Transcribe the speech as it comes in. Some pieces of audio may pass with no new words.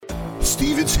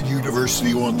Stevenson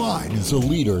University Online is a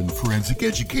leader in forensic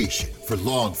education for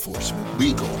law enforcement,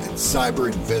 legal, and cyber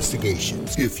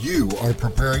investigations. If you are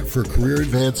preparing for career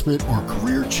advancement or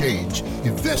career change,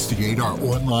 investigate our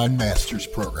online master's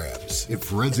programs in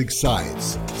forensic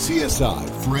science, CSI,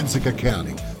 forensic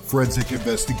accounting, forensic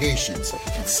investigations,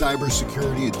 and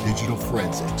cybersecurity and digital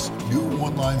forensics. New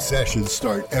online sessions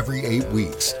start every 8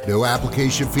 weeks. No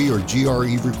application fee or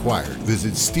GRE required.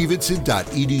 Visit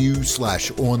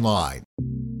stevenson.edu/online.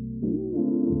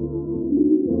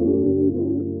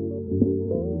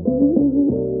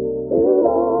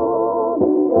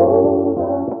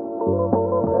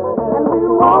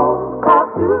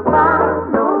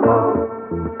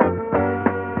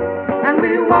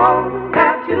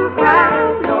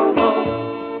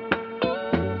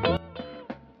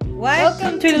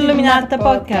 Welcome to the Illuminata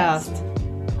podcast.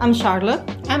 I'm Charlotte.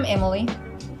 I'm Emily.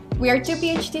 We are two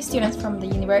PhD students from the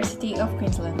University of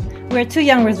Queensland. We're two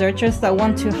young researchers that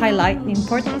want to highlight the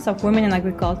importance of women in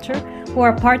agriculture who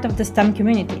are part of the STEM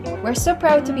community. We're so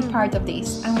proud to be part of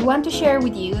this, and we want to share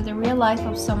with you the real life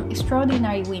of some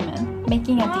extraordinary women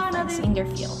making a difference in their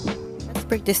field. Let's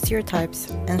break the stereotypes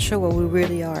and show what we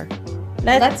really are.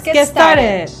 Let's get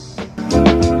started.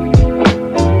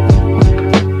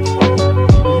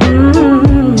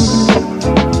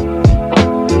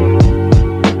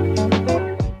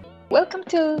 Welcome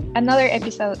to another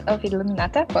episode of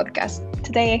Illuminata podcast.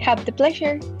 Today I have the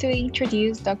pleasure to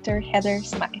introduce Dr. Heather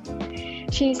Smythe.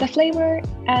 She is a flavor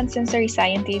and sensory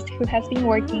scientist who has been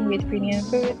working with premium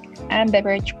food and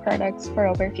beverage products for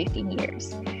over 15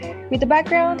 years. With a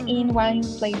background in wine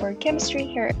flavor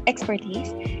chemistry, her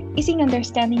expertise is in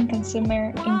understanding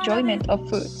consumer enjoyment of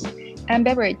foods and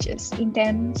beverages in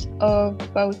terms of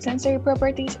both sensory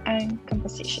properties and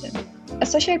composition.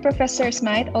 Associate Professor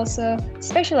Smythe also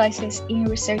specializes in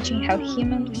researching how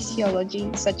human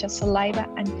physiology, such as saliva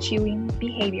and chewing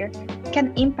behavior,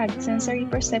 can impact sensory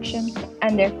perception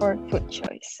and therefore food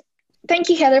choice. Thank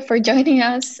you, Heather, for joining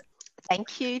us.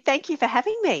 Thank you. Thank you for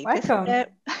having me. Welcome.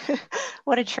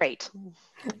 What a treat.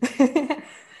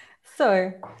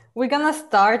 So, we're going to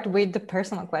start with the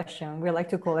personal question. We like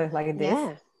to call it like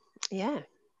this. Yeah.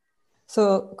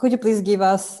 So, could you please give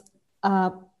us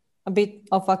a bit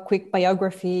of a quick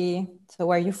biography? So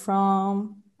where are you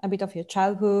from? A bit of your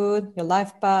childhood, your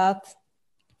life path.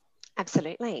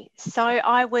 Absolutely. So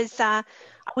I was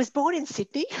born in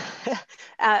Sydney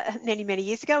many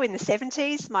years ago in the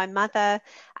 70s. My mother,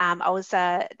 I was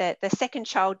the second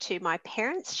child to my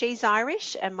parents. She's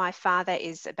Irish, and my father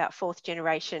is about fourth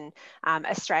generation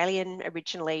Australian,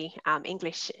 originally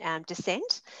English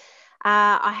descent.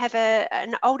 I have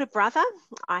an older brother.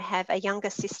 I have a younger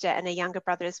sister and a younger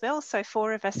brother as well. So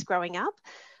 4 of us growing up.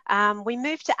 We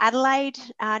moved to Adelaide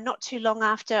not too long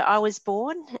after I was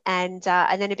born, and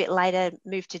then a bit later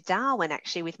moved to Darwin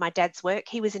actually with my dad's work.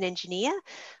 He was an engineer.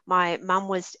 My mum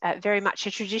was very much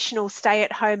a traditional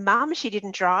stay-at-home mum. She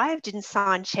didn't drive, didn't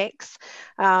sign cheques.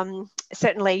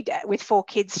 Certainly with 4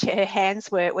 kids, her hands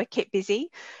were kept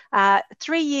busy.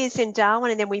 3 years in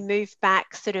Darwin, and then we moved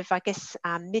back sort of, I guess,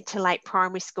 mid to late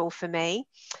primary school for me.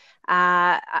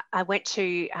 I went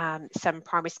to some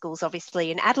primary schools,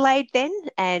 obviously, in Adelaide then,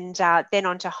 and then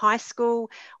on to high school,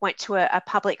 went to a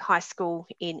public high school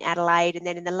in Adelaide. And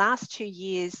then in the last 2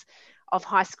 years of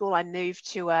high school, I moved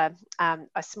to a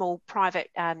small private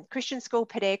Christian school,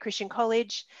 Pedare Christian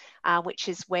College, which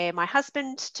is where my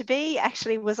husband-to-be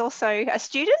actually was also a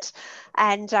student.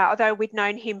 And although we'd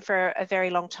known him for a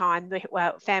very long time, we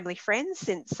were family friends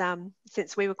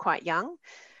since we were quite young.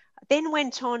 Then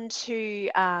went on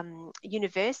to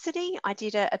university. I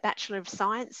did a Bachelor of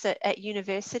Science at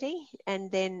university, and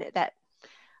then that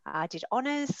I did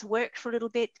honours, worked for a little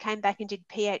bit, came back and did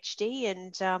PhD,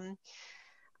 and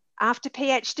after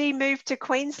PhD moved to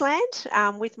Queensland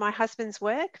with my husband's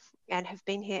work and have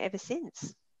been here ever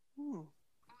since.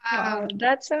 Wow,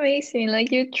 that's amazing.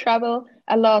 Like you travel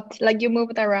a lot, like you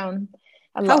moved around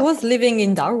a lot. I was living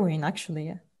in Darwin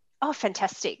actually. Oh,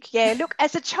 fantastic. Yeah, look,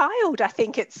 as a child, I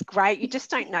think it's great. You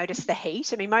just don't notice the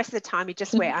heat. I mean, most of the time you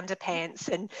just wear underpants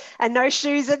and no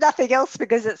shoes and nothing else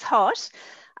because it's hot.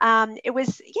 It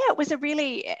was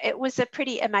a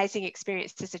pretty amazing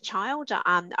experience as a child.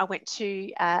 I went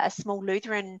to a small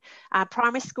Lutheran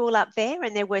primary school up there,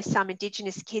 and there were some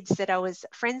Indigenous kids that I was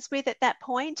friends with at that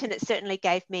point, and it certainly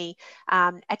gave me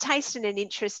a taste and an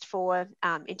interest for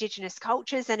Indigenous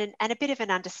cultures and a bit of an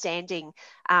understanding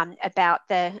about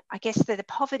the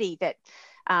poverty that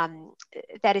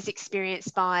is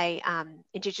experienced by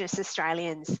Indigenous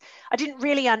Australians. I didn't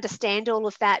really understand all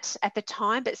of that at the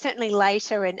time, but certainly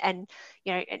later and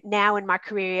you know, now in my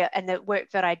career and the work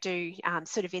that I do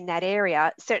sort of in that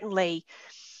area, certainly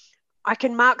I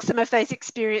can mark some of those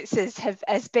experiences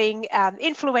as being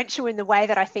influential in the way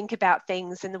that I think about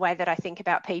things and the way that I think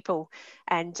about people,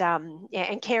 and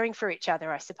and caring for each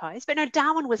other, I suppose. But no,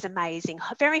 Darwin was amazing.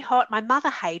 Very hot. My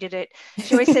mother hated it.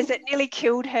 She always says it nearly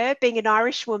killed her, being an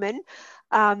Irish woman.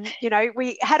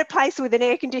 We had a place with an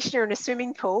air conditioner and a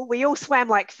swimming pool. We all swam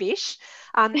like fish.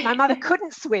 My mother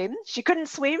couldn't swim. She couldn't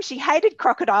swim. She hated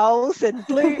crocodiles and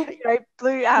blue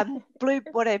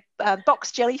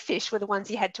box jellyfish were the ones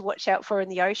you had to watch out for in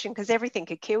the ocean, because everything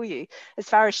could kill you as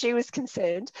far as she was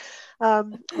concerned.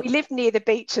 We lived near the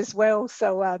beach as well,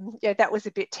 so that was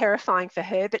a bit terrifying for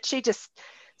her. But she just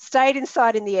stayed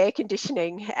inside in the air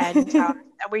conditioning, and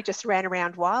we just ran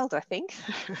around wild, I think.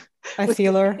 I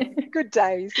feel her. Good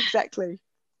days, exactly.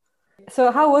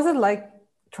 So how was it like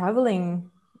traveling?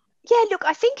 Yeah, look,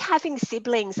 I think having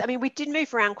siblings, I mean, we did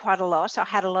move around quite a lot. I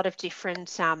had a lot of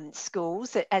different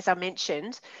schools, as I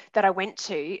mentioned, that I went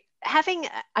to. Having,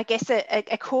 I guess,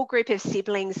 a core group of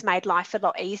siblings made life a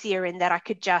lot easier, in that I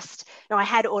could just, I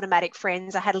had automatic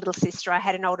friends. I had a little sister. I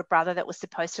had an older brother that was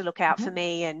supposed to look out for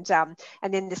me, and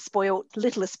then the spoiled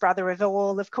littlest brother of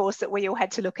all, of course, that we all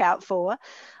had to look out for.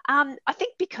 I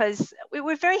think because we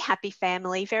were a very happy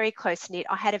family, very close-knit.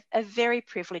 I had a very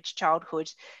privileged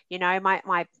childhood.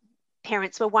 My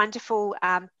parents were wonderful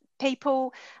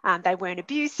people. They weren't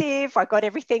abusive. I got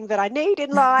everything that I need in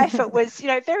life. It was,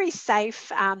 very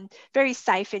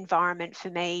safe environment for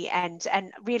me, and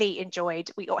really enjoyed.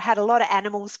 We had a lot of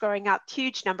animals growing up,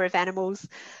 huge number of animals.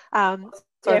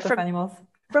 Animals?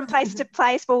 From place to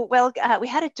place. Well, we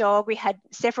had a dog. We had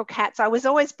several cats. I was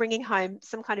always bringing home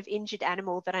some kind of injured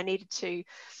animal that I needed to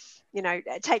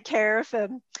take care of.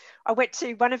 I went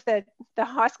to one of the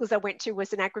high schools I went to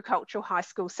was an agricultural high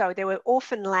school. So there were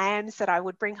orphan lambs that I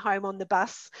would bring home on the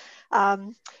bus,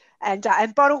 and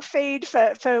bottle feed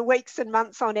for weeks and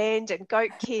months on end, and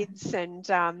goat kids. And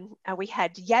we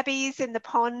had yabbies in the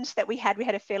pond that we had. We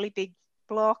had a fairly big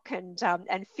block, and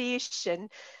fish, and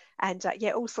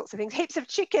all sorts of things. Heaps of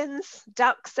chickens,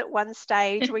 ducks at one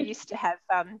stage. We used to have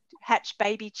hatch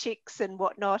baby chicks and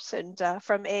whatnot, and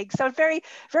from eggs. So very,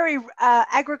 very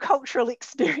agricultural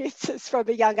experiences from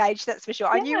a young age, that's for sure.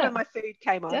 I knew where my food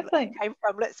came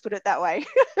from, let's put it that way.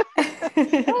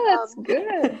 Oh, that's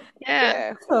good.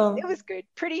 Yeah. It was good.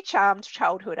 Pretty charmed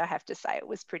childhood, I have to say. It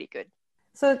was pretty good.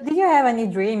 So did you have any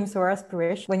dreams or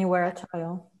aspirations when you were a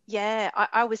child? Yeah,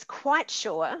 I was quite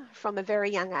sure from a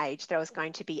very young age that I was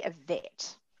going to be a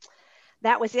vet.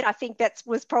 That was it. I think that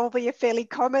was probably a fairly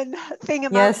common thing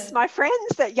amongst my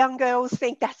friends, that young girls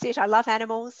think that's it. I love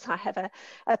animals. I have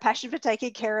a passion for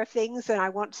taking care of things, and I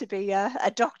want to be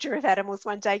a doctor of animals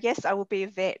one day. Yes, I will be a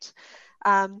vet. So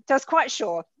I was quite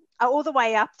sure, all the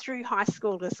way up through high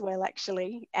school as well,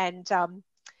 actually. And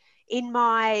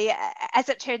as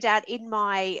it turned out, in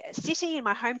my city, in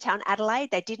my hometown,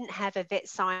 Adelaide, they didn't have a vet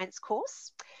science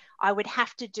course. I would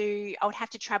have to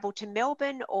travel to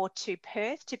Melbourne or to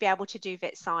Perth to be able to do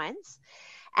vet science.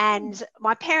 And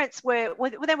my parents weren't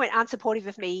unsupportive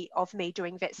of me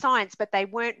doing vet science, but they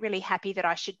weren't really happy that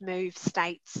I should move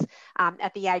states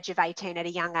at the age of 18 at a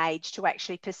young age to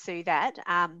actually pursue that.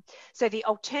 So the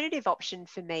alternative option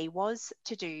for me was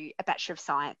to do a Bachelor of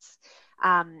Science.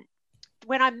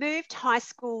 When I moved high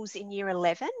schools in year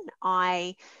 11,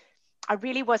 I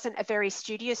really wasn't a very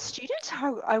studious student,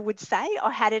 I would say.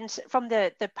 I hadn't, from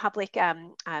the public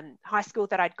high school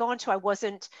that I'd gone to,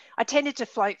 I tended to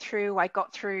float through. I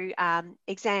got through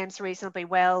exams reasonably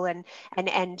well, and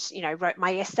wrote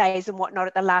my essays and whatnot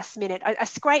at the last minute. I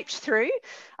scraped through.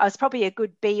 I was probably a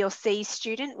good B or C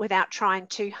student without trying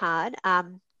too hard.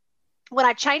 When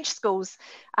I changed schools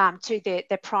to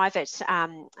the private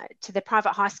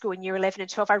high school in year 11 and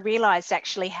 12, I realised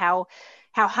actually how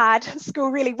hard school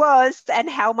really was, and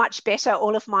how much better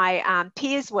all of my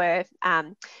peers were.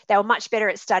 They were much better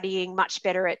at studying, much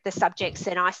better at the subjects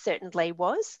than I certainly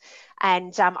was.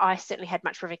 And I certainly had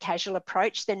much more of a casual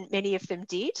approach than many of them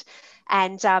did.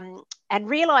 And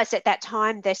realised at that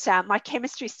time that my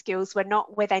chemistry skills were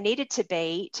not where they needed to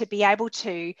be able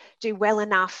to do well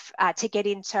enough to get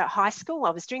into high school.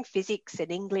 I was doing physics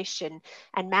and English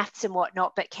and maths and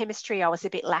whatnot, but chemistry I was a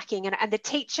bit lacking. And the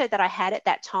teacher that I had at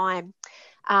that time,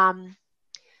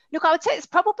 look, I would say it's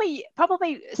probably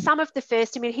some of the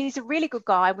first. I mean, he's a really good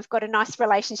guy. We've got a nice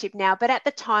relationship now. But at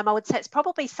the time, I would say it's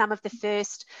probably some of the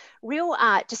first real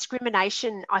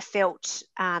discrimination I felt.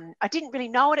 I didn't really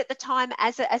know it at the time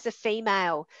as a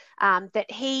female, that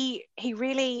he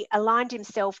really aligned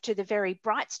himself to the very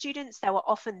bright students. They were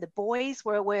often the boys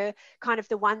were kind of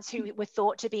the ones who were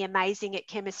thought to be amazing at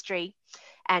chemistry.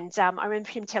 And I remember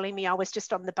him telling me I was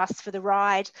just on the bus for the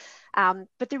ride.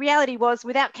 But the reality was,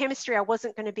 without chemistry, I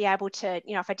wasn't going to be able to,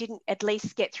 if I didn't at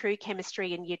least get through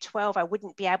chemistry in year 12, I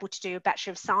wouldn't be able to do a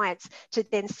Bachelor of Science to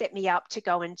then set me up to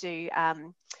go and do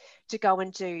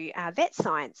vet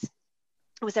science.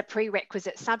 It was a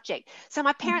prerequisite subject. So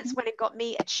my parents went and got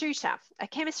me a tutor, a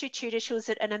chemistry tutor. She was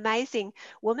an amazing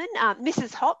woman,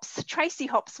 Mrs. Hops. Tracy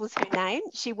Hops was her name.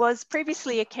 She was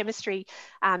previously a chemistry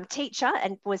teacher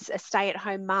and was a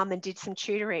stay-at-home mum and did some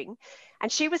tutoring.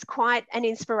 And she was quite an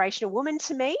inspirational woman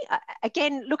to me.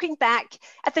 Again, looking back,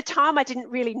 at the time I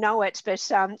didn't really know it, but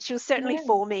she was certainly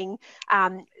forming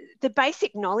the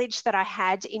basic knowledge that I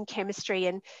had in chemistry.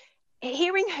 And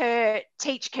hearing her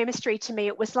teach chemistry to me,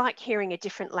 it was like hearing a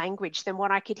different language than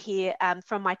what I could hear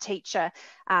from my teacher,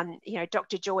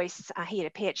 Dr. Joyce. He had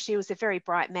a PhD, was a very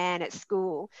bright man at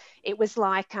school. It was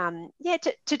like,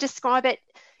 to describe it,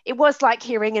 it was like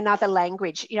hearing another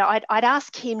language. I'd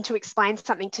ask him to explain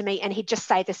something to me and he'd just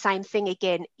say the same thing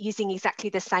again, using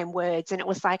exactly the same words. And it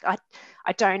was like,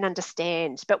 I don't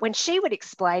understand. But when she would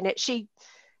explain it, she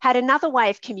had another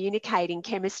way of communicating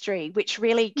chemistry, which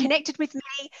really connected with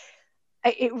me.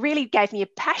 It really gave me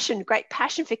a great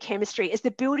passion for chemistry as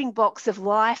the building blocks of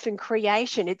life and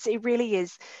creation. It really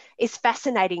is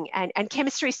fascinating, and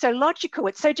chemistry is so logical.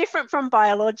 It's so different from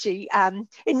biology.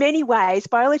 In many ways,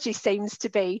 biology seems to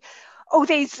be all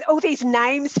these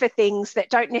names for things that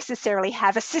don't necessarily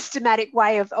have a systematic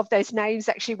way of those names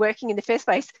actually working in the first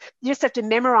place. You just have to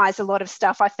memorize a lot of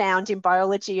stuff. I found in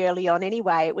biology early on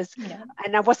anyway,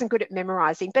 and I wasn't good at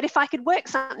memorizing. But if I could work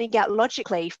something out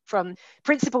logically from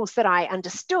principles that I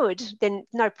understood, then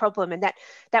no problem. And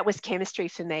that was chemistry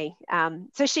for me.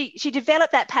 So she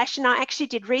developed that passion. I actually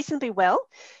did reasonably well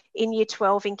in year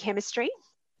 12 in chemistry.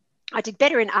 I did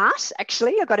better in art,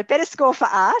 actually. I got a better score for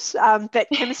art, but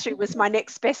chemistry was my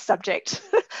next best subject.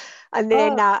 and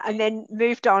then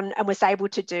moved on and was able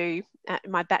to do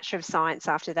my Bachelor of Science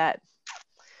after that.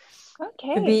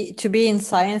 Okay. To be in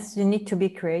science, you need to be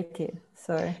creative.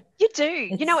 So you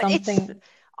do.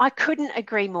 I couldn't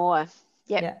agree more.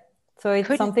 Yep. Yeah. So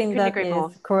it's something that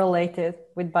is correlated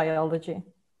with biology.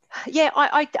 Yeah,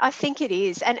 I think it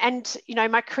is. And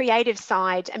my creative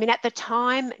side, I mean, at the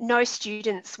time, no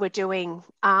students were doing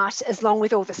art along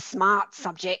with all the smart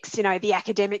subjects, the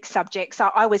academic subjects.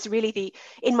 I was really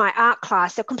in my art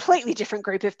class, a completely different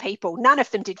group of people. None of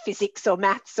them did physics or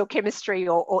maths or chemistry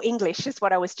or English is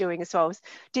what I was doing as well.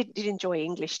 Did enjoy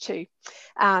English too.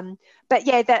 But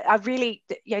yeah,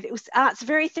 it was art's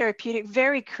very therapeutic,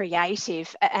 very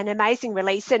creative, an amazing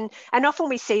release. And often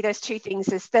we see those two things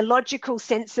as the logical,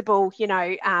 sensible,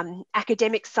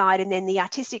 academic side and then the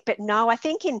artistic. But no, I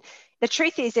think the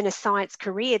truth is in a science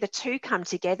career, the two come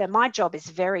together. My job is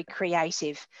very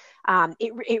creative.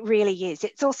 It really is.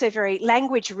 It's also very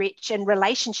language rich and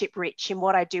relationship rich in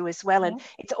what I do as well. And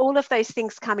it's all of those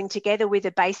things coming together with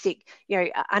a basic,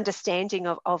 understanding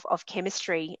of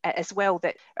chemistry as well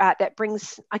that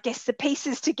brings, I guess, the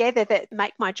pieces together that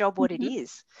make my job what it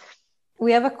is.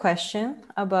 We have a question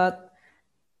about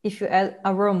if you had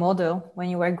a role model when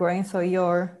you were growing. So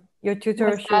your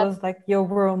tutor, she was like your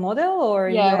role model, or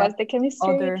was the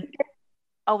chemistry tutor?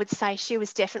 I would say she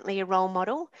was definitely a role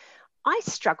model. I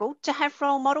struggled to have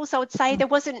role models. I would say there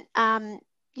wasn't,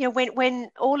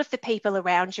 when all of the people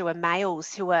around you are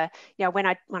males who are, when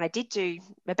I did do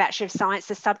a Bachelor of Science,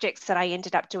 the subjects that I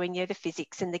ended up doing, the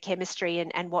physics and the chemistry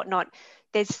and whatnot,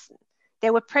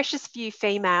 there were precious few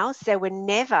females. There were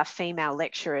never female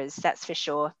lecturers, that's for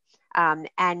sure.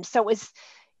 And so it was,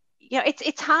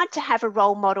 it's hard to have a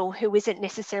role model who isn't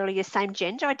necessarily the same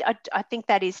gender. I think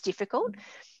that is difficult.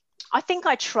 I think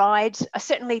I tried.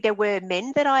 Certainly there were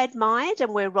men that I admired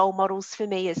and were role models for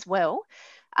me as well,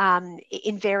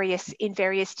 in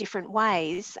various different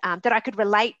ways, that I could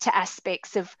relate to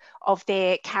aspects of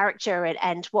their character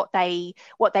and what they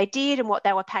did and what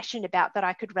they were passionate about, that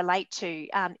I could relate to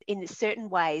in certain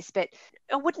ways. But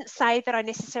I wouldn't say that I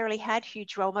necessarily had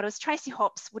huge role models. Tracy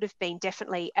Hops would have been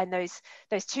definitely, and those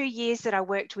 2 years that I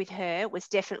worked with her was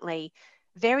definitely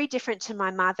very different to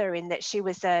my mother in that she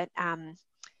was a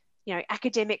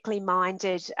academically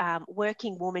minded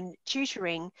working woman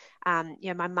tutoring.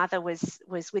 My mother was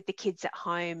with the kids at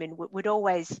home and would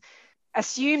always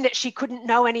assume that she couldn't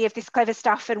know any of this clever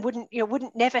stuff and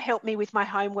wouldn't never help me with my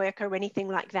homework or anything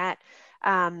like that.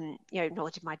 Nor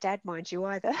did my dad, mind you,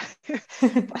 either.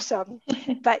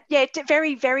 but yeah,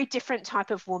 very, very different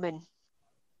type of woman.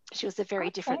 She was a very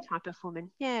different type of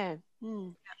woman. Yeah.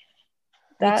 Me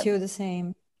too, the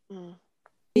same.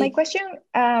 My question,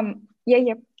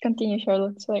 continue,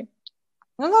 Charlotte, sorry.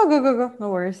 No, go, no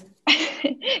worries.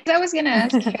 I was going to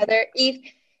ask Heather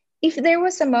if if there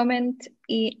was a moment,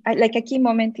 like a key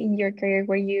moment in your career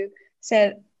where you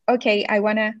said, okay, I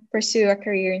want to pursue a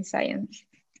career in science.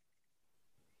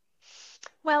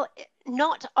 Well,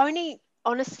 not only,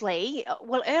 honestly,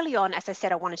 well, early on, as I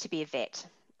said, I wanted to be a vet.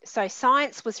 So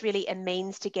science was really a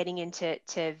means to getting into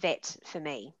vet for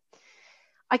me.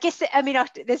 I guess, I mean,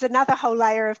 there's another whole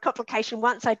layer of complication.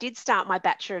 Once I did start my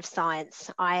Bachelor of Science,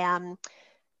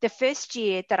 the first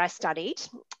year that I studied,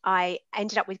 I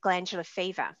ended up with glandular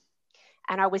fever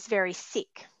and I was very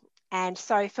sick. And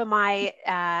so for my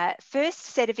first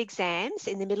set of exams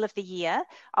in the middle of the year,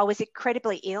 I was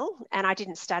incredibly ill and I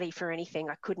didn't study for anything.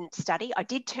 I couldn't study. I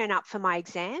did turn up for my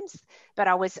exams, but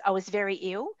I was very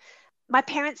ill. My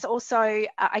parents also,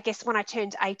 I guess when I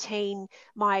turned 18,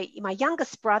 my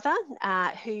youngest brother,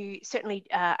 who certainly,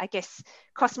 I guess,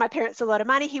 cost my parents a lot of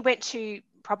money, he went to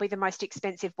probably the most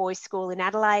expensive boys' school in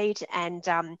Adelaide and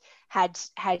had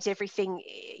everything,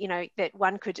 you know, that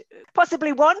one could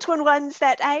possibly want when one's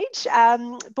that age,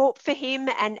 bought for him.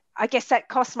 And I guess that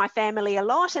cost my family a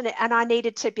lot. And I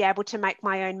needed to be able to make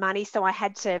my own money. So I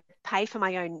had to pay for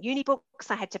my own uni books.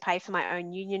 I had to pay for my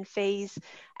own union fees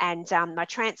and my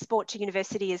transport to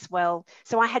university as well.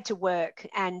 So I had to work.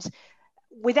 And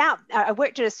I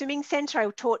worked at a swimming centre. I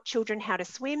taught children how to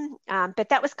swim, but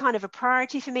that was kind of a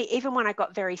priority for me. Even when I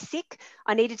got very sick,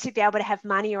 I needed to be able to have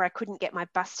money or I couldn't get my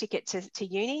bus ticket to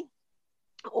uni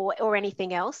or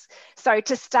anything else. So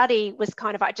to study was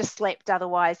kind of, I just slept.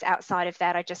 Otherwise, outside of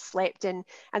that, I just slept. And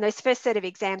those first set of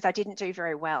exams, I didn't do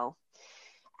very well.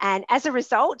 And as a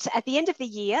result, at the end of the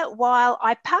year, while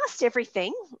I passed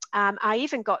everything, I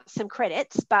even got some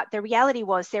credits, but the reality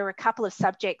was there were a couple of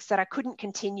subjects that I couldn't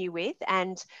continue with,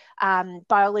 and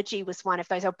biology was one of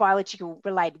those, or biological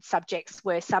related subjects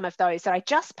were some of those that I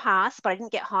just passed, but I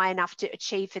didn't get high enough to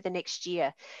achieve for the next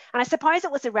year. And I suppose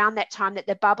it was around that time that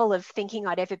the bubble of thinking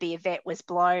I'd ever be a vet was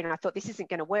blown, and I thought this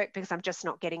isn't going to work because I'm just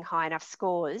not getting high enough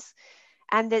scores.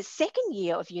 And the second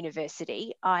year of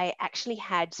university, I actually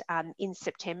had, in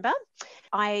September,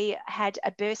 I had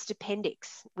a burst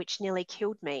appendix, which nearly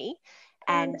killed me.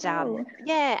 And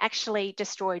actually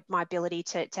destroyed my ability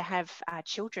to have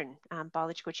children,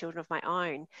 biological children of my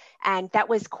own. And that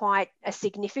was quite a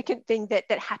significant thing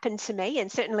that happened to me and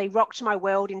certainly rocked my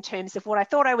world in terms of what I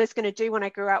thought I was going to do when I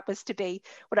grew up was to be,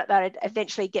 that I'd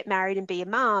eventually get married and be a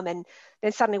mum. And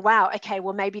then suddenly, wow, okay,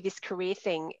 well, maybe this career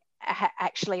thing,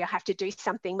 actually I have to do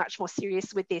something much more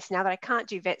serious with this. Now that I can't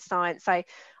do vet science,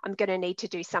 I'm going to need to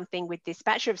do something with this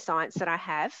Bachelor of Science that I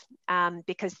have,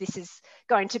 because this is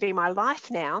going to be my life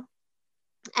now.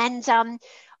 And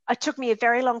it took me a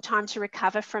very long time to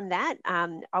recover from that.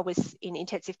 I was in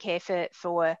intensive care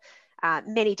for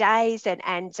many days and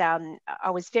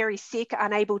I was very sick,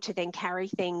 unable to then carry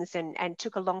things and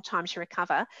took a long time to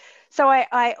recover. So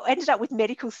I ended up with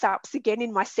medical SUPs again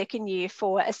in my second year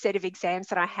for a set of exams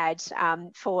that I had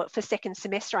for second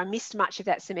semester. I missed much of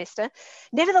that semester.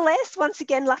 Nevertheless, once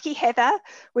again, lucky Heather,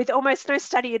 with almost no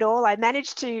study at all, I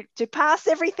managed to pass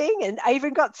everything and I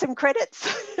even got some credits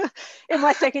in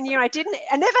my second year. I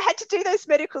never had to do those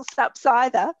medical SUPs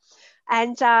either.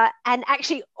 And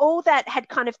actually all that had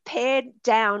kind of pared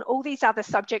down all these other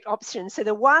subject options. So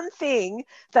the one thing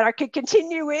that I could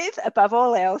continue with above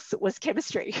all else was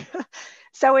chemistry.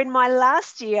 So in my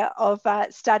last year of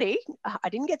study, I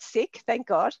didn't get sick, thank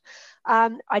God.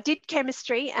 I did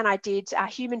chemistry and I did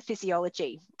human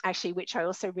physiology, actually, which I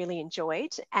also really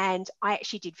enjoyed. And I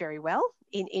actually did very well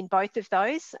in both of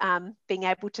those. Being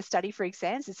able to study for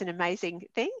exams is an amazing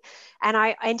thing. And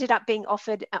I ended up being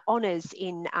offered honours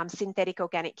in synthetic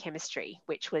organic chemistry,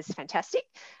 which was fantastic.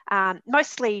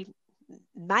 Mostly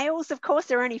males, of course.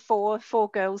 There are only four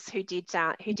girls who did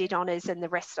honours, and the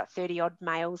rest are 30 odd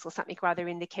males or something or other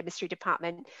in the chemistry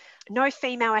department. No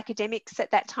female academics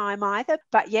at that time either,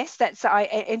 but yes, I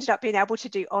ended up being able to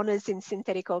do honours in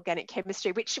synthetic organic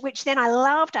chemistry, which then I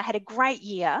loved. I had a great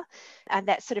year, and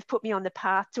that sort of put me on the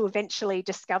path to eventually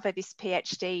discover this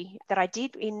PhD that I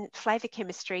did in flavour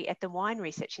chemistry at the Wine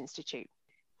Research Institute.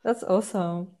 That's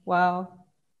awesome. Wow.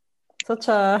 Such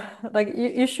a, like,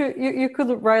 you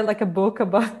could write like a book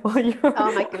about all your...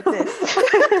 Oh my goodness.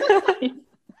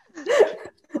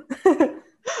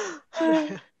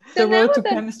 The road to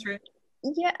chemistry.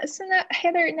 Yeah, so now,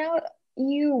 Heather, now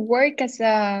you work as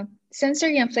a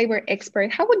sensory and flavor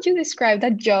expert. How would you describe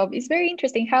that job? It's very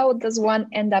interesting. How does one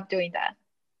end up doing that?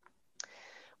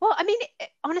 Well, I mean,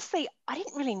 honestly, I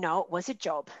didn't really know it was a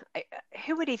job.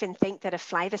 Who would even think that a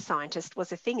flavour scientist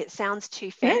was a thing? It sounds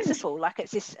too fanciful, like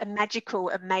it's this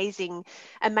magical, amazing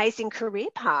career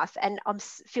path. And I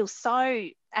feel so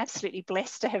absolutely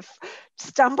blessed to have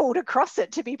stumbled across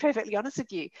it, to be perfectly honest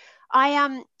with you.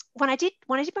 when I did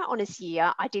my honours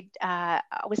year, I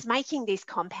was making these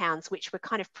compounds which were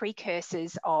kind of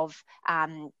precursors of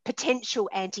potential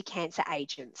anti-cancer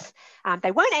agents.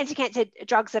 They weren't anti-cancer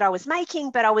drugs that I was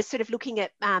making, but I was sort of looking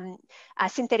at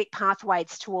synthetic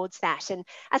pathways towards that. And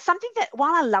something that,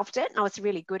 while I loved it and I was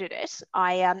really good at it,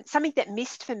 something that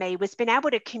missed for me was being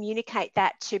able to communicate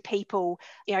that to people,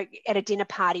 you know, at a dinner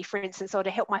party, for instance, or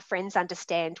to help my friends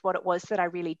understand what it was that I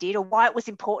really did or why it was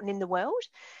important in the world.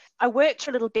 I worked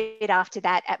a little bit after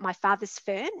that at my father's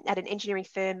firm, at an engineering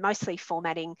firm, mostly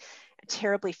formatting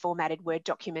terribly formatted Word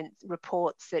document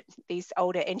reports that these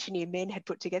older engineer men had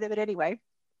put together. But anyway,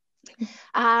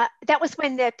 that was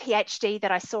when the PhD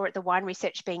that I saw at the Wine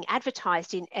Research being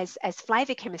advertised in as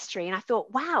flavour chemistry. And I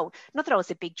thought, wow, not that I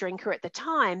was a big drinker at the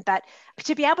time, but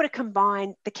to be able to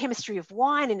combine the chemistry of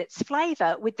wine and its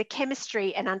flavour with the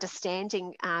chemistry and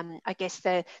understanding, I guess,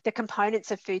 the components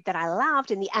of food that I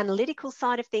loved and the analytical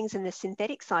side of things and the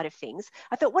synthetic side of things,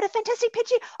 I thought, what a fantastic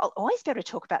pitch. I'll always be able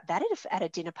to talk about that at a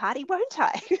dinner party, won't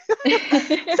I?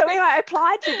 So anyway, I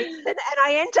applied for this and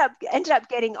I ended up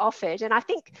getting offered. And I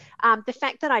think the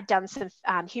fact that I'd done some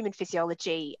human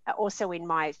physiology also in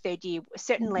my third year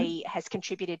certainly has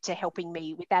contributed to helping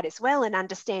me with that as well, and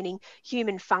understanding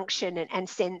human function and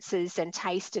senses and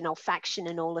taste and olfaction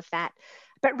and all of that.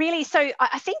 But really, so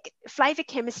I think flavour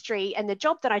chemistry and the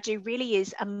job that I do really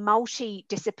is a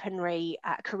multidisciplinary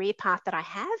career path that I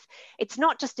have. It's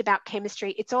not just about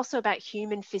chemistry, it's also about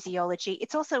human physiology.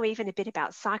 It's also even a bit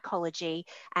about psychology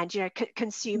and, you know,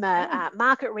 consumer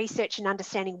market research and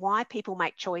understanding why people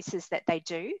make choices that they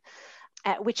do,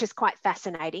 which is quite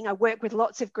fascinating. I work with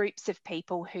lots of groups of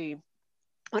people who,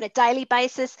 on a daily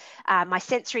basis, my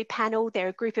sensory panel, they're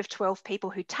a group of 12 people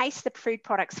who taste the food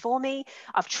products for me.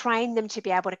 I've trained them to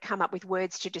be able to come up with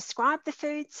words to describe the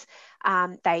foods.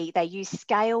 They use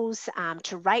scales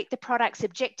to rate the products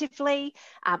objectively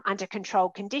under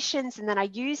controlled conditions. And then I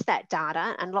use that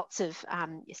data and lots of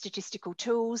statistical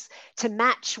tools to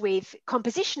match with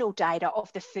compositional data of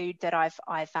the food that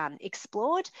I've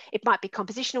explored. It might be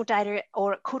compositional data,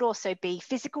 or it could also be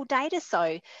physical data.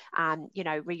 So, you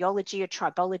know, rheology or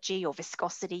tribology or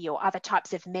viscosity or other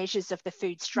types of measures of the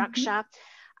food structure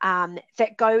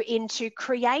that go into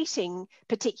creating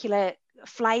particular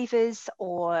flavors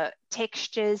or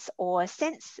textures or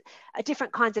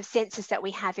different kinds of senses that we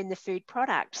have in the food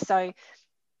product. So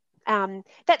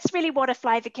that's really what a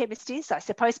flavour chemist is, I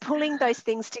suppose, pulling those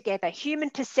things together: human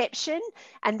perception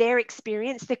and their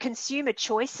experience, the consumer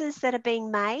choices that are being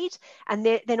made, and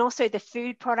then also the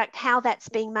food product, how that's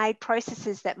being made,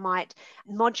 processes that might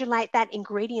modulate that,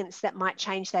 ingredients that might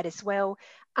change that as well,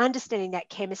 understanding that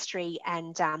chemistry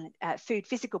and food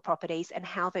physical properties and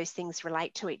how those things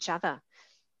relate to each other.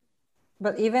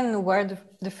 But even where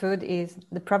the food is,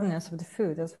 the provenance of the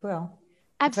food as well.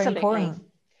 Absolutely. Very important.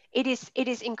 It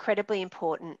is incredibly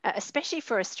important, especially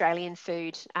for Australian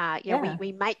food.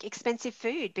 We make expensive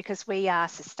food because we are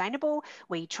sustainable.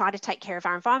 We try to take care of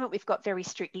our environment. We've got very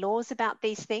strict laws about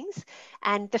these things.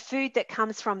 And the food that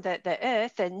comes from the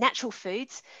earth, the natural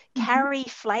foods, carry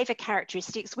flavour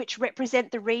characteristics which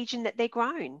represent the region that they're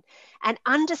grown. And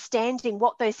understanding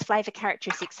what those flavour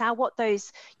characteristics are, what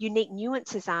those unique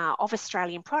nuances are of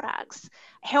Australian products,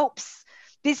 helps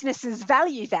businesses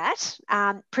value that,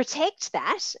 protect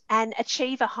that, and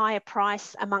achieve a higher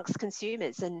price amongst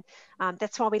consumers. And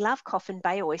that's why we love Coffin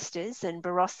Bay oysters and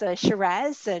Barossa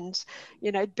Shiraz and,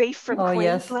 you know, beef from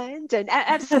Queensland. And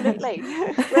absolutely.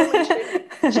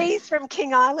 Cheese from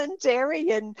King Island Dairy.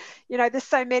 And, you know, there's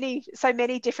so many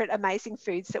different amazing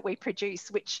foods that we produce,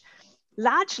 which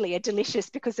largely are delicious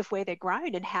because of where they're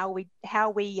grown and how we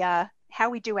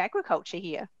do agriculture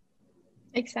here.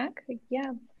 Exactly.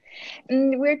 Yeah.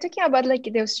 We're talking about like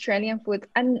the Australian food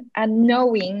and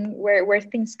knowing where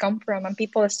things come from and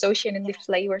people associating the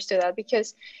flavors to that.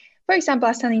 Because, for example,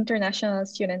 as an international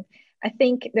student, I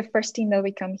think the first thing that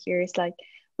we come here is like,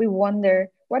 we wonder,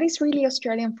 what is really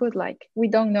Australian food like? We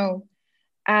don't know.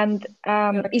 And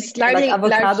it's largely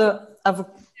like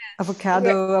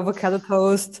avocado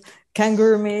toast,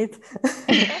 kangaroo meat.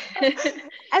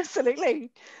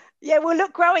 Absolutely. Yeah, well,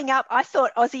 look, growing up, I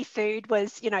thought Aussie food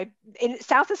was, you know, in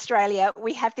South Australia,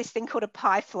 we have this thing called a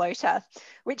pie floater,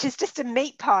 which is just a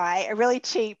meat pie, a really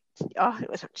cheap it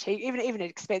wasn't cheap, even an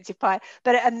expensive pie,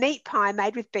 but a meat pie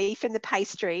made with beef and the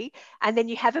pastry. And then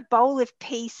you have a bowl of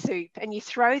pea soup and you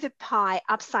throw the pie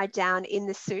upside down in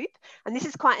the soup. And this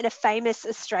is quite a famous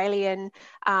Australian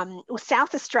or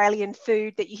South Australian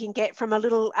food that you can get from a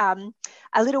little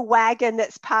wagon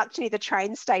that's parked near the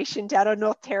train station down on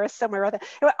North Terrace somewhere or other.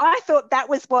 I thought that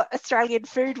was what Australian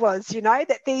food was, you know,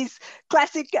 that these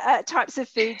classic types of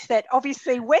foods that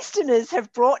obviously Westerners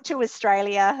have brought to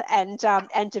Australia and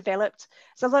developed.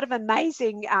 There's a lot of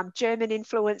amazing German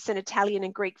influence and Italian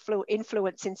and Greek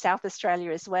influence in South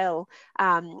Australia as well,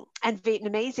 and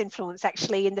Vietnamese influence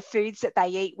actually in the foods that they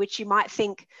eat, which you might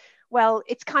think, well,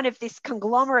 it's kind of this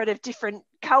conglomerate of different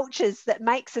cultures that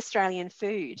makes Australian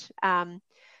food.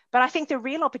 But I think the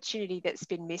real opportunity that's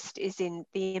been missed is in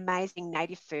the amazing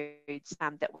native foods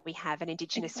that we have and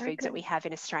Indigenous foods that we have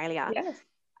in Australia, Yes.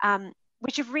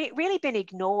 which have really been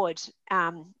ignored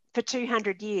for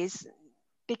 200 years.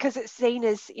 Because it's seen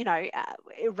as, you know,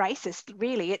 racist,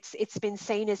 really. It's been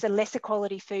seen as a lesser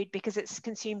quality food because it's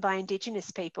consumed by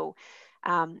Indigenous people,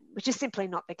 which is simply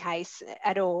not the case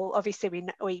at all. Obviously,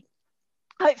 we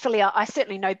hopefully, I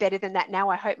certainly know better than that now.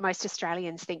 I hope most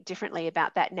Australians think differently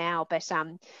about that now. But,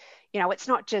 you know, it's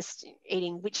not just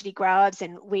eating witchetty grubs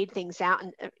and weird things out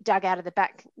and dug out of the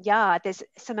backyard. There's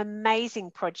some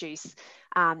amazing produce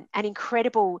and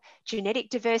incredible genetic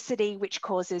diversity, which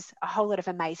causes a whole lot of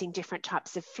amazing different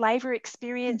types of flavour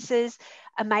experiences,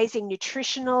 amazing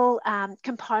nutritional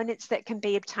components that can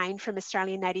be obtained from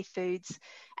Australian native foods.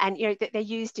 And, you know, that they're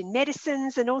used in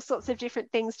medicines and all sorts of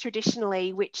different things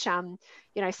traditionally, which,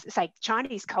 you know, say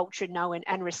Chinese culture know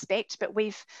and respect, but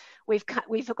we've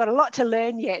got a lot to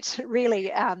learn yet,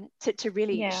 really, to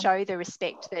really show the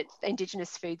respect that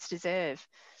Indigenous foods deserve.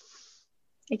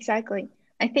 Exactly.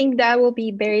 I think that will be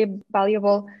very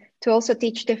valuable to also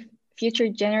teach the future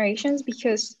generations,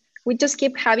 because we just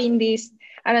keep having this,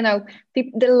 I don't know,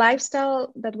 the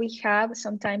lifestyle that we have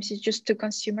sometimes is just to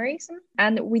consumerism,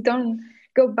 and we don't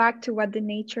go back to what the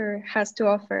nature has to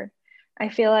offer. I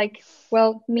feel like,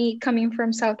 well, me coming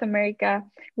from South America,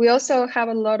 we also have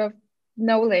a lot of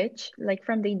knowledge, like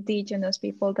from the indigenous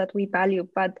people that we value.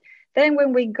 But then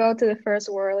when we go to the first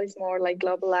world, it's more like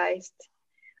globalized.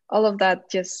 All of that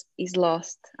just is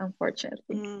lost,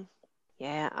 unfortunately.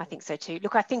 Yeah, I think so too.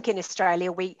 Look, I think in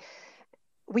Australia, we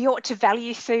ought to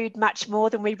value food much more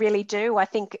than we really do. I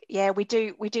think, we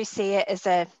do see it as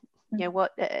a, you know,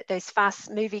 what those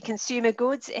fast movie consumer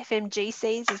goods,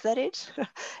 FMGCs, is that it?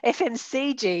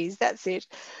 FMCGs, that's it.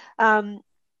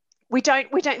 We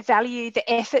don't value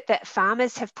the effort that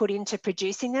farmers have put into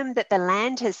producing them, that the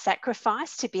land has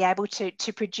sacrificed to be able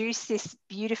to produce this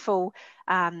beautiful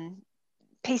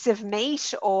piece of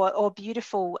meat or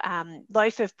beautiful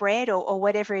loaf of bread or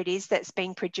whatever it is that's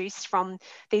being produced from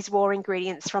these raw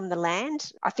ingredients from the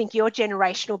land. I think your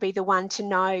generation will be the one to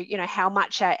know, you know, how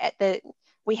much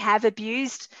we have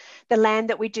abused the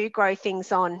land that we do grow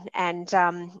things on, and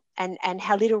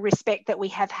how little respect that we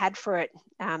have had for it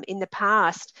in the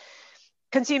past.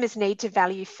 Consumers need to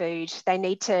value food. They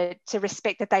need to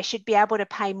respect that they should be able to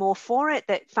pay more for it,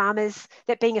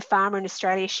 that being a farmer in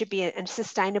Australia should be a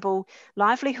sustainable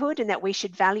livelihood, and that we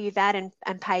should value that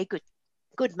and pay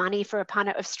good money for a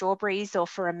punnet of strawberries or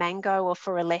for a mango or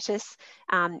for a lettuce.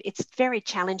 It's a very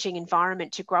challenging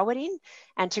environment to grow it in,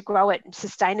 and to grow it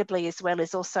sustainably as well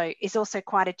is also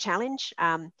quite a challenge.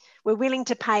 We're willing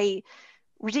to pay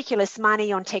ridiculous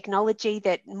money on technology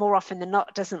that more often than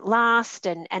not doesn't last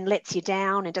and lets you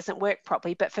down and doesn't work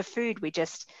properly. But for food,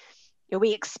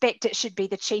 we expect it should be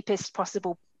the cheapest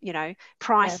possible, you know,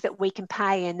 price that we can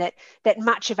pay, and that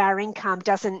much of our income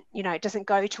doesn't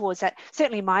go towards that.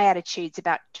 Certainly my attitudes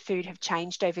about food have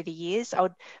changed over the years. I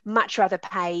would much rather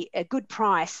pay a good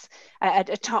price, a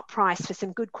top price for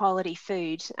some good quality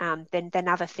food than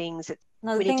other things.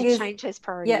 We need to change those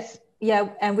priorities. Yeah,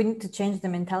 and we need to change the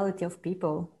mentality of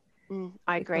people.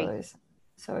 I agree.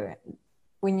 So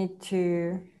we need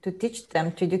to teach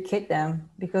them, to educate them,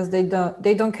 because they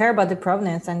don't care about the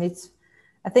provenance, and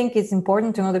I think it's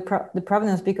important to know the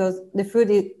provenance, because the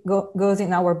food goes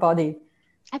in our body.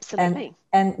 Absolutely.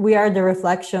 And we are the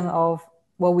reflection of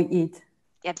what we eat.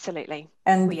 Absolutely.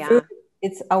 And food,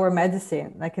 it's our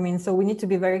medicine. So we need to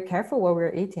be very careful what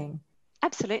we're eating.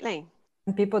 Absolutely.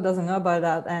 And people doesn't know about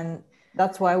that, and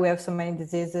that's why we have so many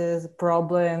diseases,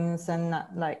 problems, and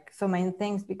like so many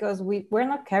things, because we're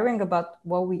not caring about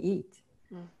what we eat.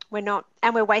 We're not,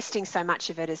 and we're wasting so much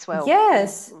of it as well.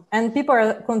 Yes, and people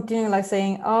are continuing like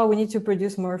saying, "Oh, we need to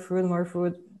produce more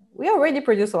food." We already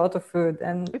produce a lot of food,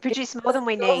 and we produce more than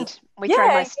we need. We throw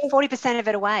most 40% of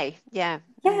it away. Yeah.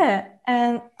 Yeah,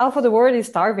 and half of the world is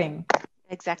starving.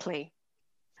 Exactly.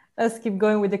 Let's keep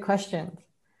going with the questions.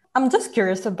 I'm just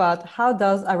curious about how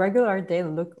does a regular day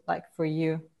look like for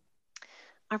you?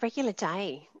 A regular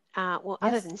day?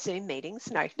 Other than Zoom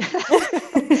meetings, no.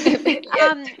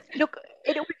 Look,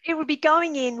 it would be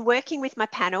going in, working with my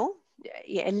panel,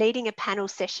 leading a panel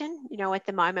session. At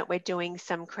the moment we're doing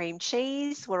some cream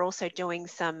cheese. We're also doing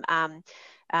some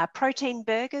protein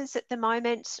burgers at the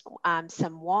moment,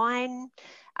 some wine.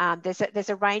 There's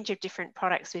a range of different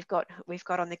products we've got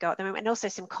on the go at the moment, and also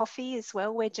some coffee as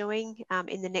well we're doing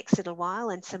in the next little while,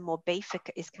 and some more beef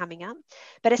is coming up.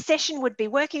 But a session would be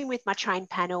working with my trained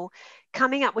panel,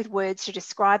 coming up with words to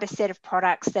describe a set of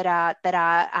products that are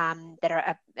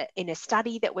in a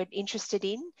study that we're interested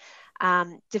in.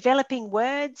 Developing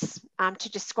words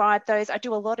to describe those. I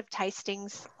do a lot of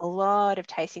tastings.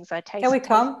 I taste.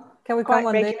 Can we come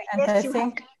one day and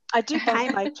tasting? I do pay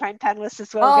my trained panelists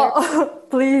as well. Oh,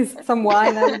 please, some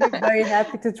wine. I would be very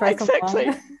happy to try some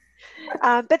wine.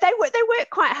 But they work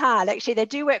quite hard, actually. They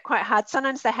do work quite hard.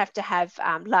 Sometimes they have to have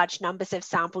large numbers of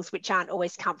samples, which aren't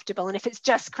always comfortable. And if it's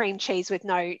just cream cheese with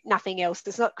nothing else,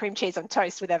 there's not cream cheese on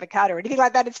toast with avocado or anything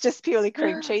like that. It's just purely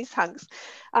cream cheese hunks.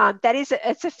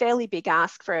 It's a fairly big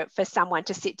ask for someone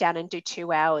to sit down and do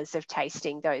 2 hours of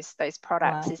tasting those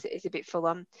products. Wow. is a bit full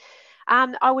on.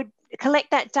 I would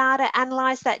collect that data,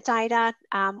 analyse that data.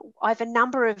 I have a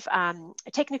number of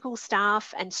technical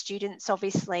staff and students,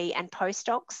 obviously, and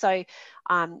postdocs. So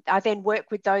I then work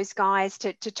with those guys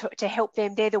to help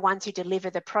them. They're the ones who deliver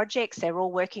the projects. They're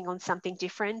all working on something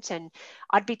different. And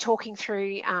I'd be talking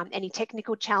through any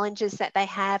technical challenges that they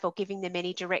have, or giving them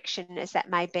any direction as that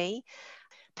may be.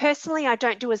 Personally, I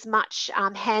don't do as much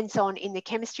hands-on in the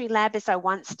chemistry lab as I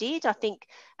once did. I think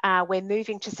we're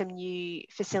moving to some new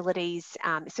facilities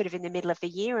sort of in the middle of the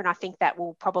year, and I think that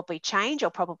will probably change.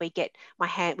 I'll probably get my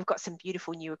hand. We've got some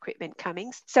beautiful new equipment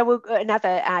coming. So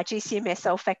another GCMS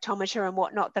olfactometer and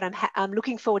whatnot that I'm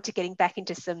looking forward to getting back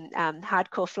into some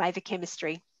hardcore flavour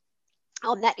chemistry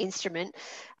on that instrument.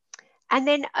 And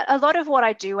then a lot of what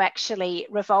I do actually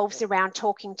revolves around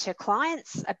talking to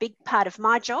clients. A big part of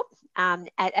my job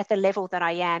at the level that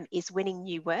I am is winning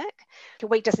new work. A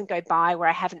week doesn't go by where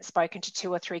I haven't spoken to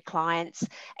 2 or 3 clients,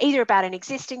 either about an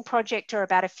existing project or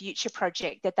about a future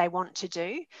project that they want to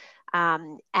do.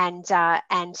 And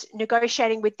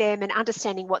negotiating with them and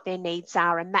understanding what their needs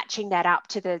are and matching that up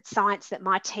to the science that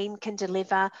my team can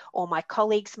deliver, or my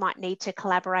colleagues might need to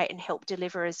collaborate and help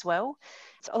deliver as well.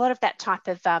 So a lot of that type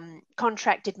of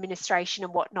contract administration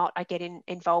and whatnot I get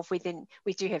involved with, and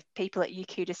we do have people at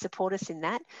UQ to support us in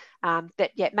that.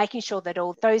 But yeah, making sure that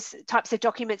all those types of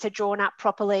documents are drawn up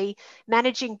properly,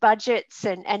 managing budgets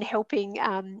and helping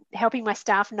my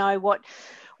staff know what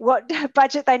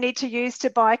budget they need to use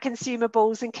to buy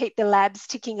consumables and keep the labs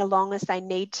ticking along as they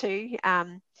need to.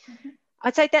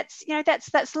 I'd say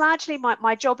that's largely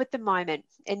my job at the moment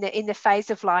in the phase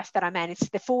of life that I'm in. It's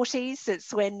the 40s.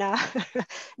 It's when now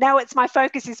my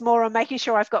focus is more on making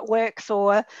sure I've got work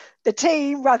for the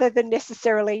team rather than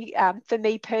necessarily for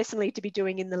me personally to be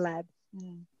doing in the lab.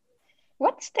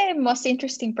 What's the most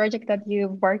interesting project that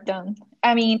you've worked on?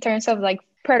 I mean, in terms of like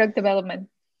product development,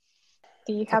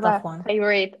 do you have a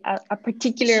favorite, a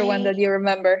particular one that you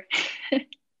remember?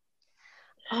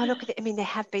 Oh, look, I mean, there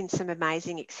have been some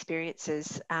amazing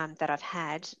experiences that I've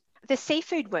had. The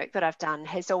seafood work that I've done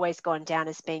has always gone down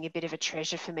as being a bit of a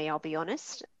treasure for me, I'll be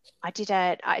honest. I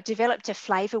developed a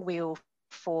flavour wheel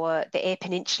for the Eyre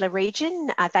Peninsula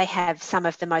region. They have some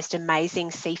of the most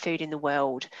amazing seafood in the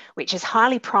world, which is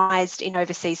highly prized in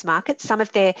overseas markets. Some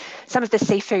of the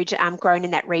seafood grown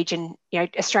in that region,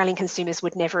 Australian consumers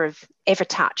would never have ever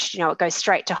touched. It goes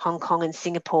straight to Hong Kong and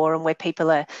Singapore, and where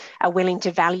people are willing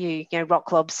to value,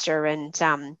 rock lobster and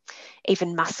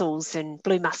even mussels and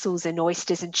blue mussels and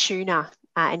oysters and tuna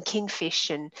and kingfish.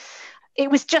 And it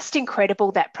was just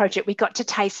incredible, that project. We got to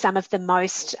taste some of the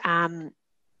most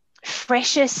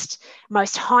freshest,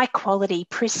 most high quality,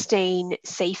 pristine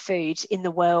seafood in the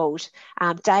world,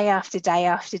 day after day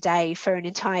after day for an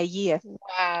entire year.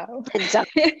 Wow. And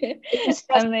it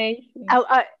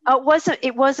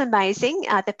was amazing.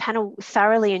 The panel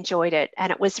thoroughly enjoyed it,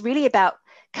 and it was really about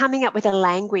coming up with a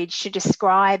language to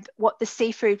describe what the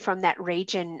seafood from that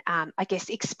region, I guess,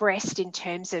 expressed in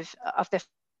terms of the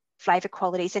flavour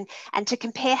qualities, and to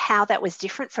compare how that was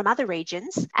different from other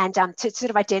regions, and to sort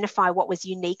of identify what was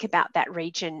unique about that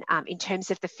region in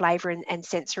terms of the flavour and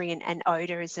sensory and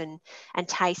odours and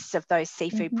tastes of those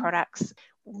seafood products.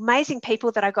 Amazing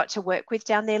people that I got to work with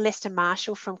down there. Lester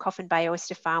Marshall from Coffin Bay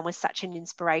Oyster Farm was such an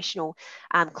inspirational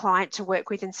client to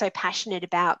work with, and so passionate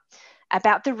about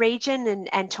the region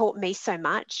and taught me so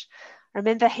much. I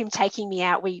remember him taking me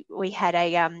out. We had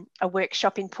a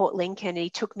workshop in Port Lincoln, and he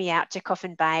took me out to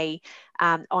Coffin Bay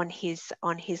on his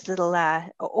little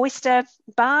oyster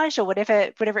barge, or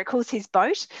whatever it calls his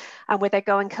boat, where they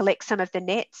go and collect some of the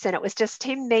nets. And it was just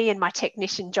him, me, and my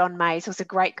technician John Mays. Was a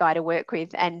great guy to work with,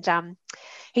 and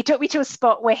he took me to a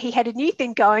spot where he had a new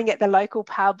thing going at the local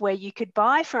pub where you could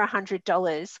buy for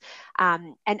 $100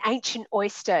 an ancient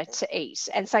oyster to eat.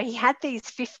 And so he had these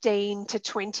 15 to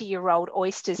 20-year-old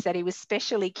oysters that he was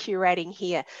specially curating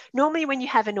here. Normally when you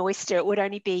have an oyster, it would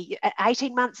only be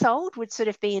 18 months old, would sort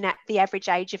of be at the average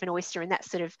age of an oyster, and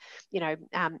that's sort of,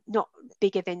 not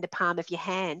bigger than the palm of your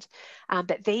hand.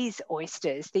 But these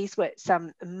oysters, these were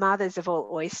some mothers of all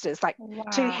oysters, like Wow.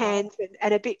 2 hands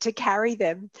and a bit to carry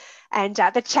them. And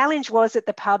the challenge was at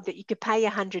the pub that you could pay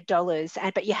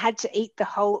 $100, but you had to eat the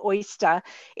whole oyster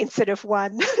in sort of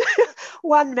one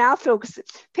mouthful, because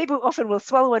people often will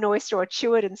swallow an oyster or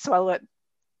chew it and swallow it.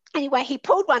 Anyway, he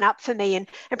pulled one up for me and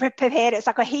prepared it. It's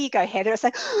like, oh, here you go, Heather. It's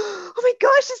like, oh my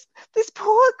gosh, this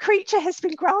poor creature has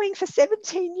been growing for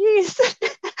 17 years.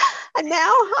 And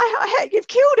now you've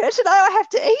killed it, and I have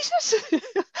to eat it.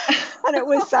 And it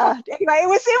was, anyway,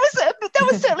 that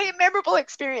was certainly a memorable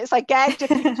experience. I gagged a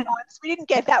few times. We didn't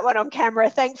get that one on camera,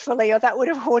 thankfully, or that would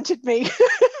have haunted me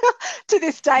to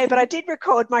this day. But I did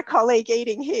record my colleague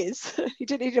eating his. He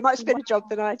did a much better job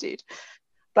than I did.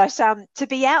 But to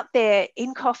be out there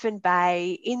in Coffin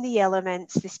Bay, in the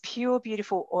elements, this pure,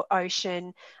 beautiful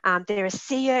ocean, there are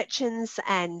sea urchins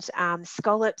and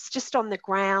scallops just on the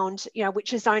ground,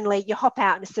 which is only, you hop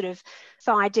out in a sort of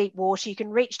thigh deep water, you can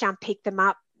reach down, pick them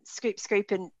up,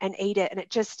 scoop and eat it. And it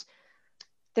just,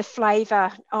 the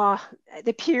flavour,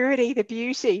 the purity, the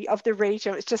beauty of the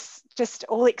region, it's just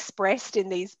all expressed in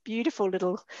these beautiful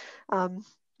little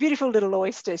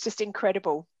oysters, just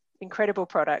incredible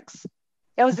products.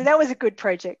 That was a good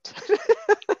project.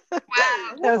 Wow,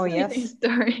 That was Oh, a yes. nice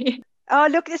story. Oh,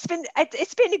 look, it's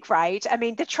been great. I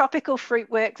mean, the tropical fruit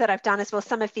work that I've done as well,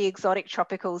 some of the exotic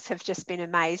tropicals have just been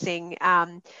amazing.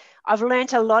 I've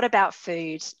learned a lot about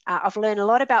food. I've learned a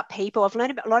lot about people. I've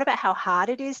learned a lot about how hard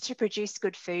it is to produce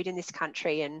good food in this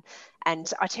country. And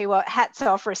I tell you what, hats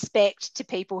off, respect to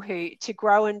people to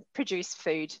grow and produce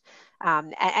food,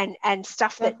 and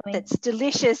stuff that's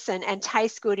delicious and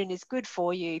tastes good and is good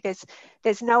for you.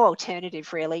 There's no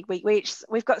alternative, really.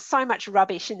 We've got so much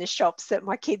rubbish in the shops that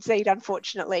my kids eat,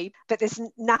 unfortunately, but there's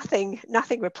nothing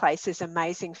replaces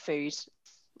amazing food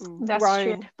That's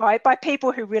grown by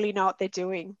people who really know what they're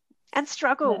doing and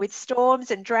struggle with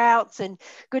storms and droughts and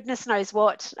goodness knows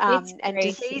what, and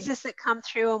diseases that come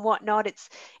through and whatnot.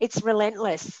 It's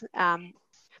relentless.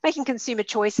 Making consumer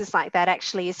choices like that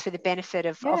actually is for the benefit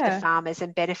of the farmers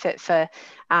and benefit for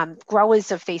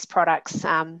growers of these products,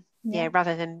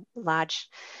 rather than large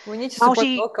We need to support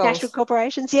locals. multinational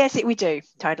corporations. Yes, we do,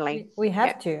 totally. We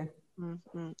have to.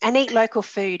 Mm-hmm. And eat local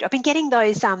food. I've been getting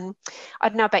those, I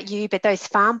don't know about you, but those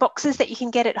farm boxes that you can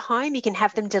get at home, you can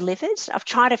have them delivered. I've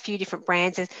tried a few different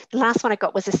brands. The last one I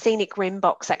got was a Scenic Rim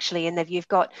box, actually, and you've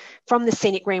got from the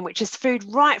Scenic Rim, which is food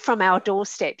right from our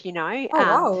doorstep, Oh,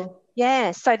 wow.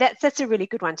 Yeah, so that's a really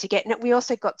good one to get. And we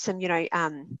also got some,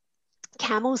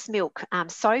 camel's milk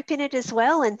soap in it as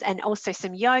well, and also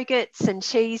some yogurts and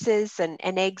cheeses and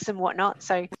eggs and whatnot.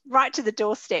 So right to the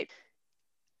doorstep.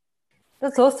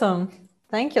 That's awesome.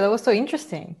 Thank you. That was so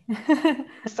interesting.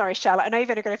 Sorry, Charlotte. I know you've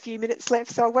only got a few minutes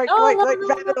left, so I won't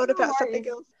rabbit on about something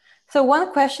else. So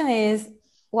one question is,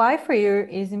 why for you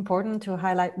is important to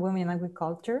highlight women in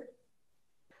agriculture?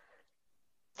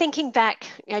 Thinking back,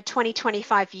 20,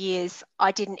 25 years,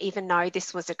 I didn't even know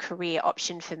this was a career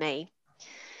option for me.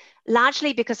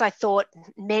 Largely because I thought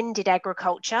men did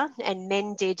agriculture and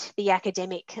men did the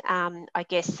academic,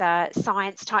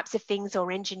 science types of things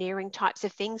or engineering types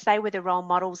of things. They were the role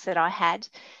models that I had.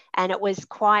 And it was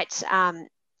quite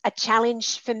a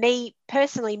challenge for me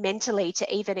personally, mentally,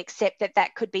 to even accept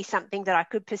that could be something that I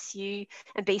could pursue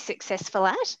and be successful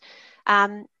at.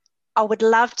 I would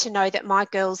love to know that my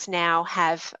girls now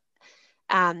have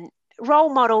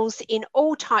role models in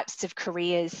all types of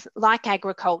careers like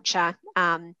agriculture.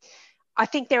 I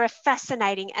think there are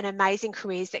fascinating and amazing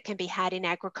careers that can be had in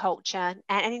agriculture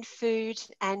and in food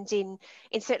and in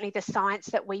certainly the science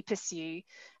that we pursue,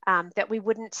 that we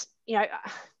wouldn't,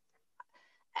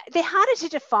 they're harder to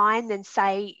define than,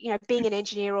 say, being an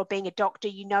engineer or being a doctor.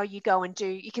 You go and do,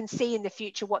 you can see in the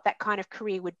future what that kind of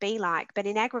career would be like. But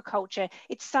in agriculture,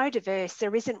 it's so diverse.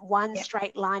 There isn't one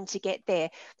straight line to get there.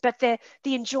 But the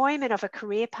enjoyment of a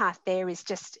career path there is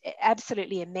just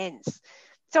absolutely immense.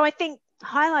 So I think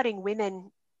highlighting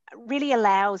women really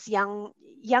allows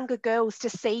younger girls to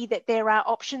see that there are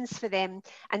options for them,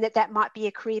 and that might be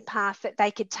a career path that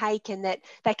they could take, and that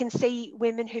they can see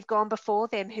women who've gone before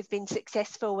them who've been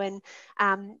successful, and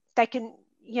they can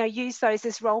use those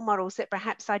as role models that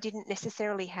perhaps I didn't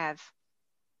necessarily have.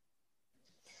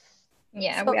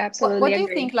 Yeah, So we absolutely what do you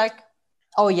agree. think, like,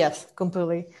 oh yes,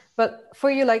 completely. But for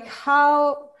you, like,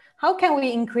 how can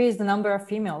we increase the number of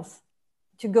females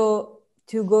to go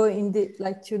in the,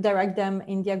 like, to direct them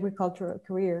in the agricultural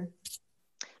career?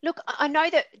 Look, I know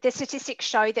that the statistics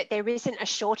show that there isn't a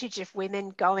shortage of women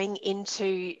going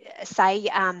into, say,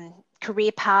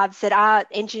 career paths that are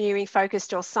engineering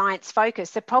focused or science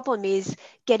focused. The problem is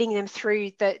getting them through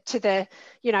to the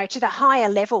higher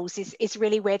levels is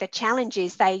really where the challenge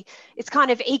is. It's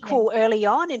kind of equal early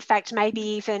on. In fact, maybe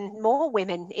even more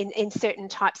women in certain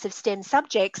types of STEM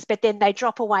subjects, but then they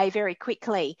drop away very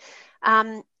quickly.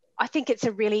 I think that's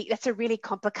a really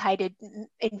complicated,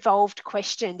 involved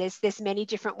question. There's many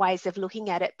different ways of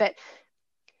looking at it, but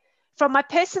from my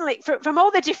from all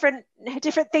the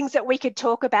different things that we could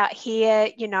talk about here,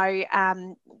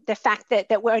 the fact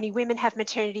that only women have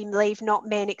maternity leave, not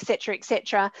men, etc.,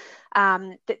 etc.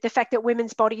 The fact that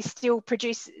women's bodies still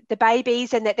produce the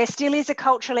babies, and that there still is a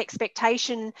cultural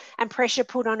expectation and pressure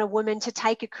put on a woman to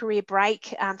take a career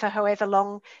break for however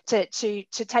long to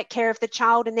take care of the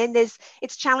child, and then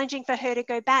it's challenging for her to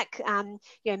go back,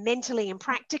 mentally and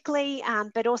practically,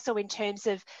 but also in terms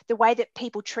of the way that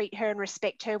people treat her and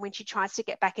respect her when she tries to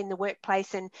get back in the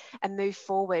workplace and move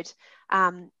forward.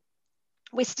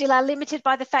 We still are limited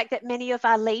by the fact that many of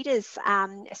our leaders,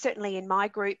 certainly in my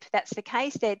group, that's the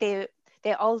case. They're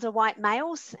older white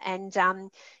males, and there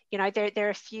are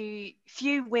a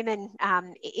few women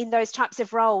in those types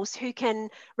of roles who can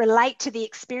relate to the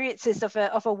experiences of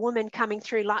a woman coming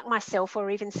through, like myself, or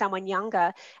even someone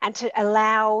younger, and to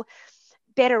allow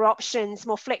better options,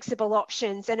 more flexible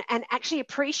options, and actually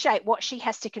appreciate what she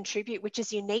has to contribute, which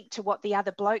is unique to what the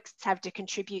other blokes have to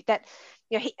contribute. That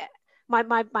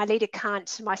my leader can't,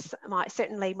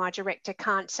 certainly my director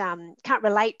can't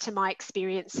relate to my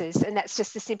experiences, and that's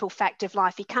just the simple fact of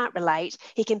life. He can't relate.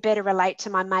 He can better relate to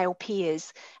my male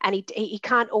peers, and he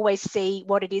can't always see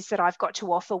what it is that I've got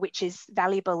to offer, which is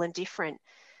valuable and different.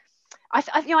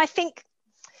 I think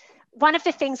one of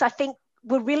the things I think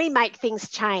will really make things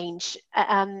change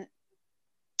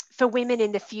for women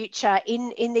in the future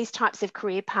in these types of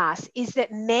career paths is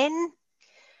that men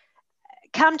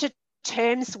come to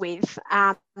terms with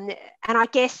and I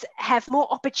guess have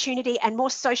more opportunity and more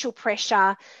social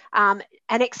pressure and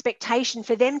expectation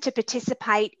for them to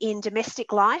participate in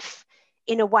domestic life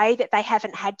in a way that they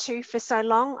haven't had to for so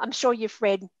long. I'm sure you've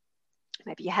read,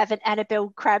 maybe you haven't, Annabelle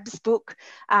Crabb's book,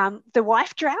 The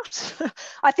Wife Drought.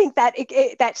 I think that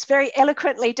that's very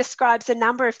eloquently describes a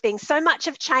number of things. So much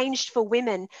have changed for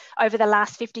women over the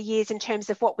last 50 years in terms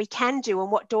of what we can do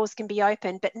and what doors can be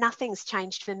opened, but nothing's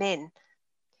changed for men.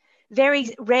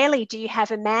 Very rarely do you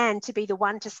have a man to be the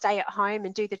one to stay at home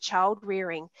and do the child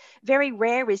rearing. Very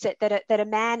rare is it that a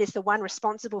man is the one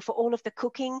responsible for all of the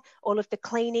cooking, all of the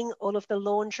cleaning, all of the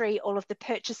laundry, all of the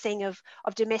purchasing of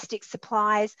domestic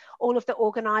supplies, all of the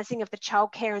organising of the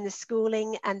childcare and the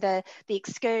schooling and the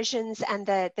excursions and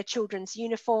the children's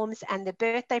uniforms and the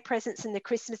birthday presents and the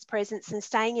Christmas presents, and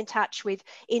staying in touch with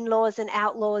in-laws and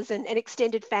outlaws and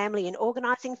extended family, and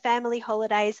organising family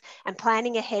holidays and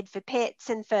planning ahead for pets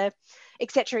and for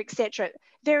etc., etc.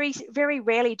 Very, very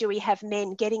rarely do we have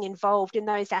men getting involved in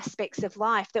those aspects of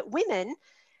life that women,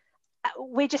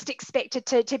 we're just expected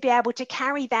to be able to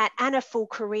carry that and a full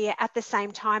career at the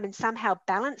same time and somehow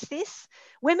balance this.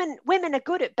 Women are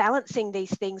good at balancing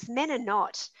these things, men are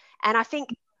not. And I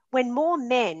think when more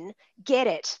men get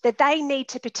it, that they need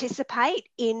to participate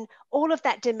in all of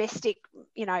that domestic,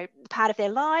 part of their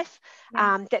life,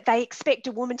 that they expect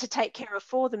a woman to take care of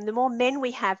for them, the more men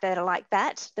we have that are like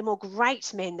that, the more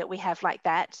great men that we have like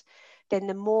that, then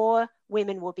the more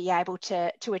women will be able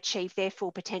to achieve their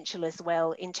full potential as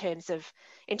well in terms of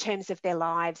their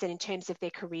lives and in terms of their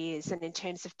careers and in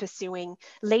terms of pursuing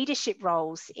leadership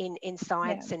roles in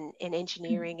science and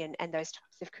engineering and those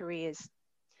types of careers.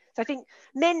 So I think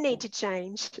men need to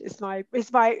change is my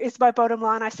bottom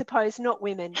line, I suppose, not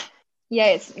women.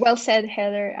 Yes, well said,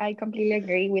 Heather. I completely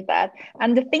agree with that.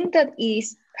 And the thing that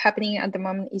is happening at the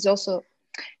moment is also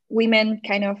women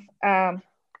kind of, I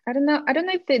don't know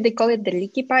if they call it the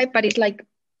leaky pipe, but it's like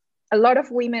a lot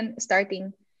of women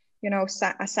starting,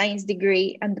 a science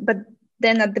degree, but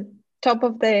then at the top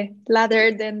of the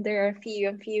ladder, then there are a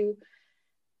few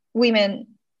women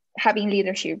having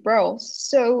leadership roles.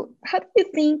 So how do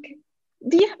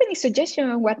you have any suggestion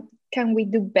on what can we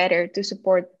do better to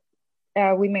support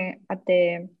women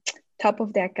top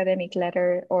of the academic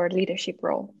ladder or leadership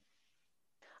role?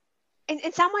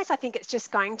 In some ways, I think it's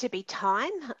just going to be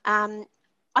time.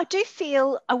 I do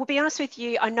feel, I will be honest with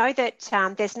you, I know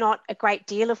that there's not a great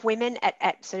deal of women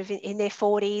at sort of in their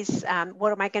 40s.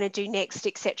 What am I going to do next,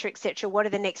 et cetera, et cetera? What do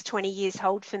the next 20 years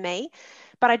hold for me?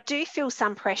 But I do feel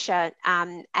some pressure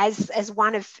as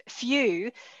one of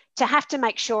few to have to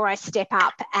make sure I step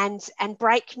up and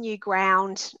break new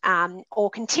ground or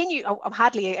continue. I'm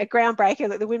hardly a groundbreaker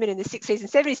like the women in the 60s and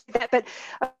 70s did that, but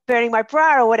I'm burning my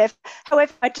bra or whatever.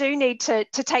 However, I do need to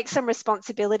take some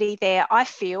responsibility there, I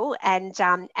feel, and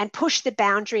push the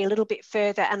boundary a little bit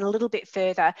further and a little bit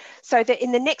further, so that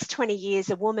in the next 20 years,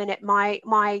 a woman at my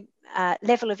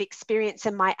level of experience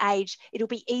and my age, it'll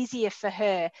be easier for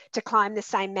her to climb the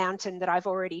same mountain that I've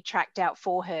already tracked out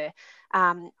for her.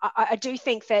 I do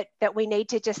think that we need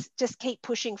to just keep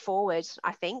pushing forward.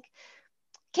 I think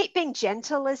keep being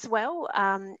gentle as well,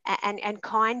 and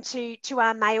kind to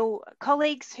our male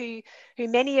colleagues who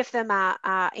many of them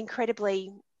are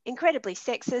incredibly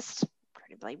sexist,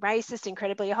 incredibly racist,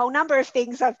 incredibly a whole number of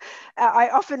things I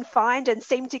often find and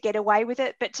seem to get away with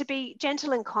it. But to be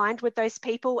gentle and kind with those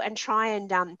people and try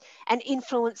and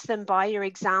influence them by your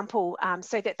example,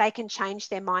 so that they can change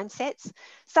their mindsets.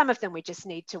 Some of them we just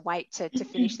need to wait to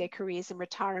finish their careers and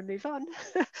retire and move on.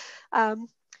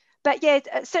 But yeah,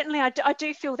 certainly I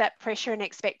do feel that pressure and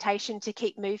expectation to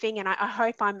keep moving, and I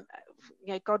hope I'm,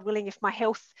 God willing, if my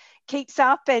health keeps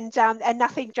up and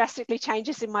nothing drastically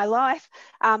changes in my life,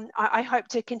 I hope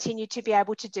to continue to be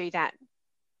able to do that.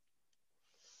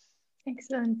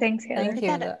 Excellent. Thanks, Heather. Thank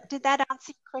you. Did that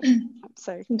answer your question?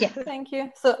 So yeah. Thank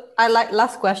you. So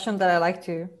last question that I like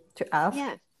to ask.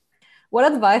 Yeah.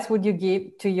 What advice would you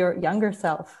give to your younger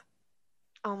self?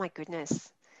 Oh my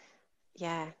goodness.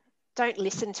 Yeah. Don't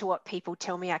listen to what people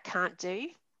tell me I can't do.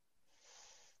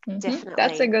 Mm-hmm. Definitely.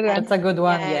 That's a good one. That's a good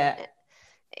one. Yeah.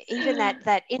 Even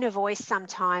that inner voice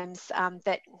sometimes,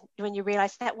 that when you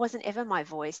realize that wasn't ever my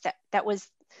voice, that was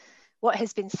what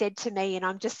has been said to me, and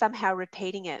I'm just somehow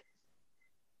repeating it.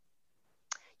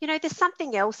 There's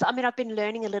something else. I mean, I've been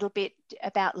learning a little bit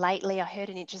about lately. I heard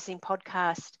an interesting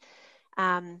podcast.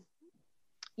 I'm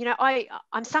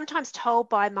sometimes told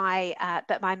by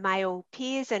my male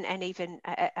peers and even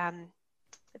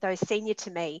those senior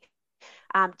to me,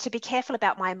 to be careful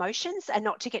about my emotions and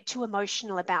not to get too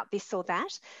emotional about this or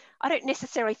that. I don't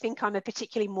necessarily think I'm a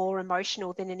particularly more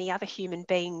emotional than any other human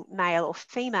being, male or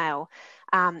female.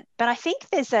 But I think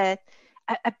there's a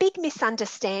big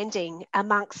misunderstanding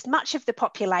amongst much of the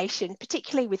population,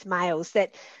 particularly with males,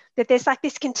 that there's like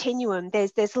this continuum.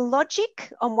 There's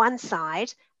logic on one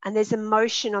side and there's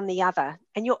emotion on the other.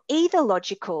 And you're either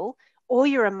logical or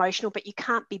you're emotional, but you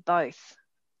can't be both.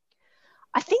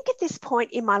 I think at this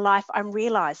point in my life, I'm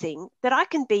realizing that I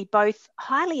can be both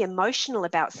highly emotional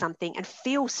about something and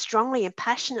feel strongly and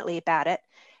passionately about it,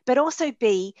 but also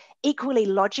be equally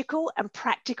logical and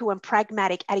practical and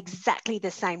pragmatic at exactly the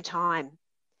same time.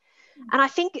 And I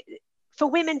think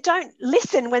for women, don't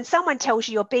listen when someone tells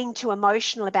you you're being too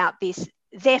emotional about this,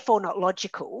 therefore not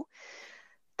logical.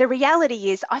 The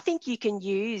reality is, I think you can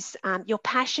use your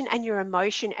passion and your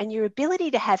emotion and your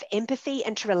ability to have empathy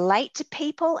and to relate to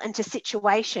people and to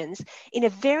situations in a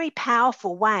very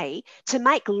powerful way to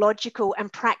make logical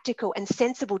and practical and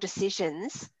sensible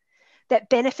decisions that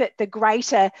benefit the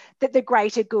greater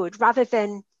good, rather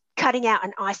than cutting out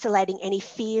and isolating any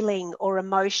feeling or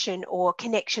emotion or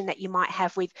connection that you might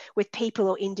have with people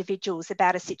or individuals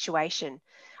about a situation.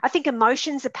 I think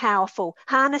emotions are powerful.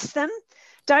 Harness them.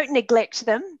 Don't neglect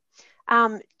them.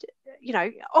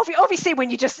 Obviously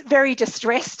when you're just very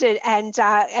distressed and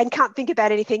can't think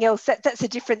about anything else, that's a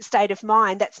different state of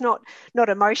mind. That's not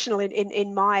emotional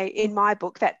in my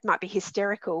book. That might be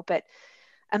hysterical, but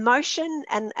emotion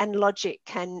and logic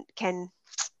can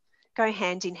go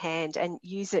hand in hand, and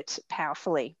use it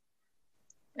powerfully.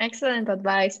 Excellent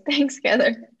advice. Thanks,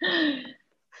 Heather.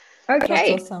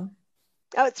 Okay. That's awesome.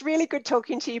 Oh, it's really good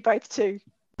talking to you both too.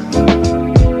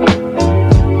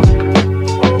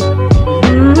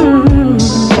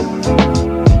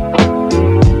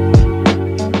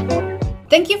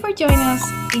 Thank you for joining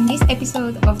us in this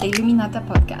episode of the Illuminata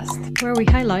podcast, where we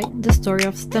highlight the story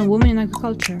of STEM women in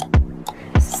agriculture.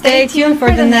 Stay tuned for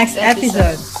the next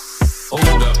episode.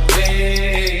 Hold up,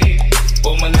 hey,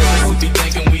 but my niggas will be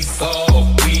thinking we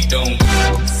soft, we don't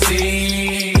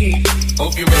see.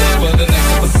 Hope you're ready for the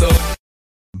next episode.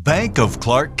 Bank of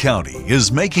Clark County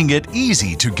is making it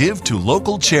easy to give to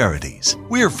local charities.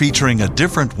 We're featuring a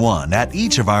different one at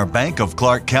each of our Bank of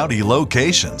Clark County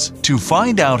locations. To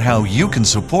find out how you can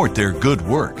support their good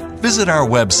work, visit our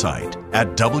website,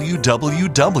 at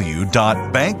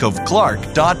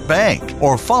www.bankofclark.bank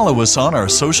or follow us on our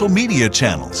social media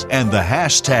channels and the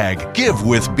hashtag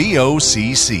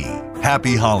GiveWithBOCC.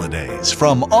 Happy holidays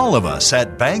from all of us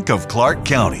at Bank of Clark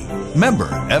County. Member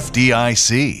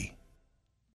FDIC.